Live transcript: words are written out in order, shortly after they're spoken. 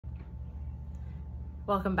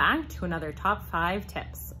Welcome back to another Top 5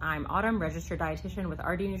 Tips. I'm Autumn, registered dietitian with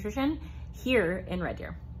RD Nutrition here in Red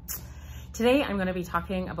Deer. Today, I'm going to be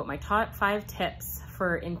talking about my top 5 tips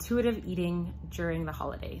for intuitive eating during the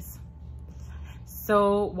holidays.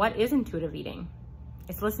 So what is intuitive eating?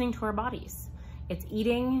 It's listening to our bodies. It's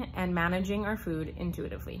eating and managing our food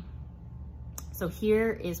intuitively. So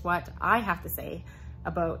here is what I have to say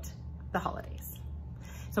about the holidays.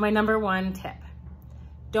 So my number 1 tip,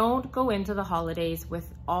 don't go into the holidays with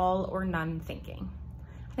all or none thinking.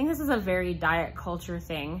 I think this is a very diet culture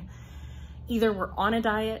thing. Either we're on a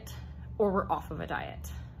diet or we're off of a diet.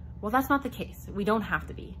 Well, that's not the case. We don't have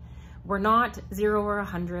to be. We're not 0 or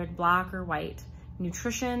 100, black or white.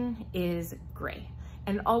 Nutrition is gray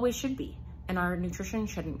and always should be, and our nutrition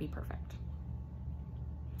shouldn't be perfect.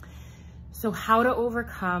 So how to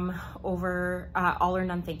overcome all or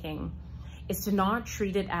none thinking is to not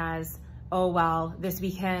treat it as, oh, well, this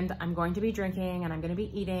weekend I'm going to be drinking and I'm going to be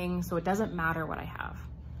eating, so it doesn't matter what I have.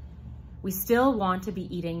 We still want to be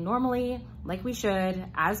eating normally, like we should,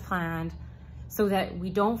 as planned, so that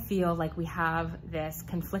we don't feel like we have this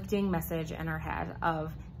conflicting message in our head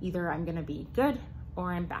of either I'm going to be good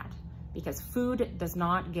or I'm bad, because food does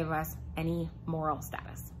not give us any moral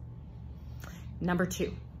status. Number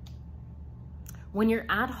 2, when you're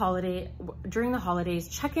during the holidays,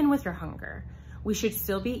 check in with your hunger. We should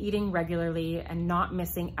still be eating regularly and not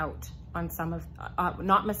missing out on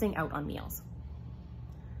meals.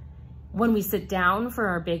 When we sit down for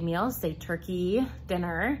our big meals, say turkey,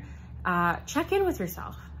 dinner, check in with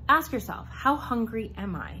yourself. Ask yourself, how hungry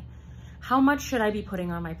am I? How much should I be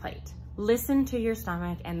putting on my plate? Listen to your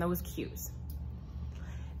stomach and those cues.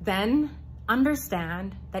 Then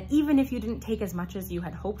understand that even if you didn't take as much as you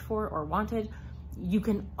had hoped for or wanted, you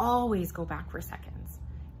can always go back for seconds.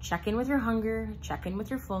 Check in with your hunger, check in with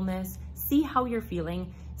your fullness, see how you're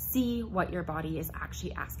feeling, see what your body is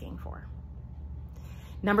actually asking for.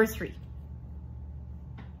 Number 3,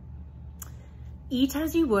 eat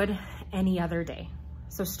as you would any other day.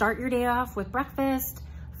 So start your day off with breakfast,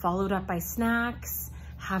 followed up by snacks,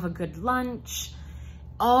 have a good lunch,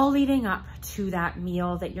 all leading up to that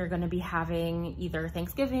meal that you're going to be having either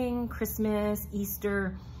Thanksgiving, Christmas,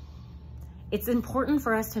 Easter. It's important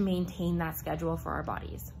for us to maintain that schedule for our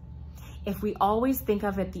bodies. If we always think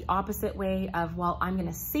of it the opposite way of, well, I'm going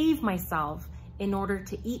to save myself in order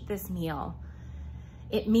to eat this meal,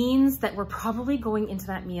 it means that we're probably going into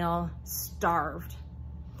that meal starved.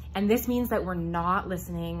 And this means that we're not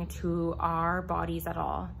listening to our bodies at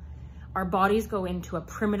all. Our bodies go into a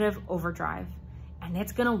primitive overdrive, and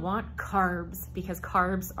it's going to want carbs because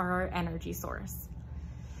carbs are our energy source.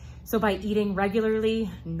 So by eating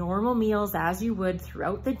regularly, normal meals as you would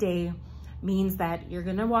throughout the day means that you're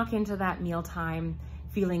gonna walk into that mealtime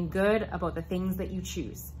feeling good about the things that you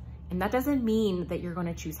choose. And that doesn't mean that you're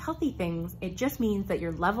gonna choose healthy things. It just means that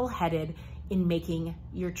you're level-headed in making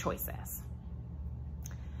your choices.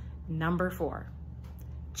 Number 4,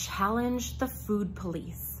 challenge the food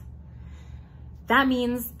police. That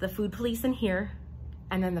means the food police in here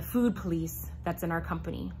and then the food police that's in our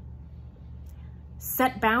company.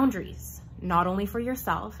 Set boundaries, not only for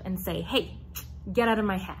yourself, and say, hey, get out of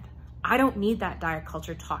my head. I don't need that diet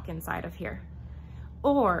culture talk inside of here.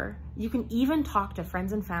 Or you can even talk to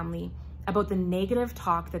friends and family about the negative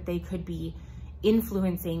talk that they could be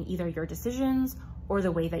influencing either your decisions or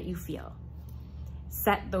the way that you feel.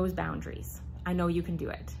 Set those boundaries. I know you can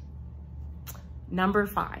do it. Number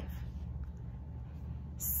 5,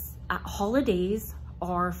 holidays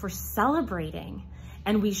are for celebrating.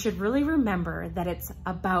 And we should really remember that it's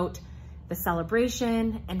about the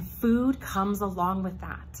celebration, and food comes along with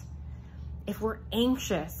that. If we're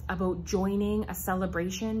anxious about joining a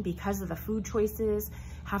celebration because of the food choices,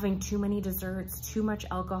 having too many desserts, too much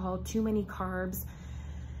alcohol, too many carbs,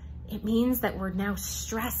 it means that we're now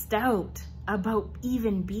stressed out about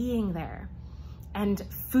even being there. And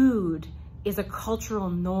food is a cultural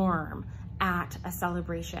norm at a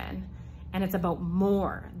celebration. And it's about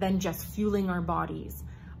more than just fueling our bodies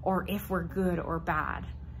or if we're good or bad.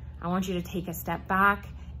 I want you to take a step back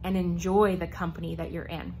and enjoy the company that you're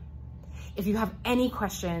in. If you have any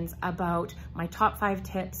questions about my top 5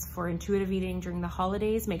 tips for intuitive eating during the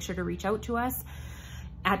holidays, make sure to reach out to us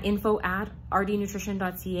at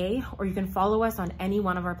info@rdnutrition.ca, or you can follow us on any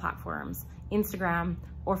one of our platforms, Instagram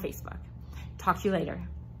or Facebook. Talk to you later.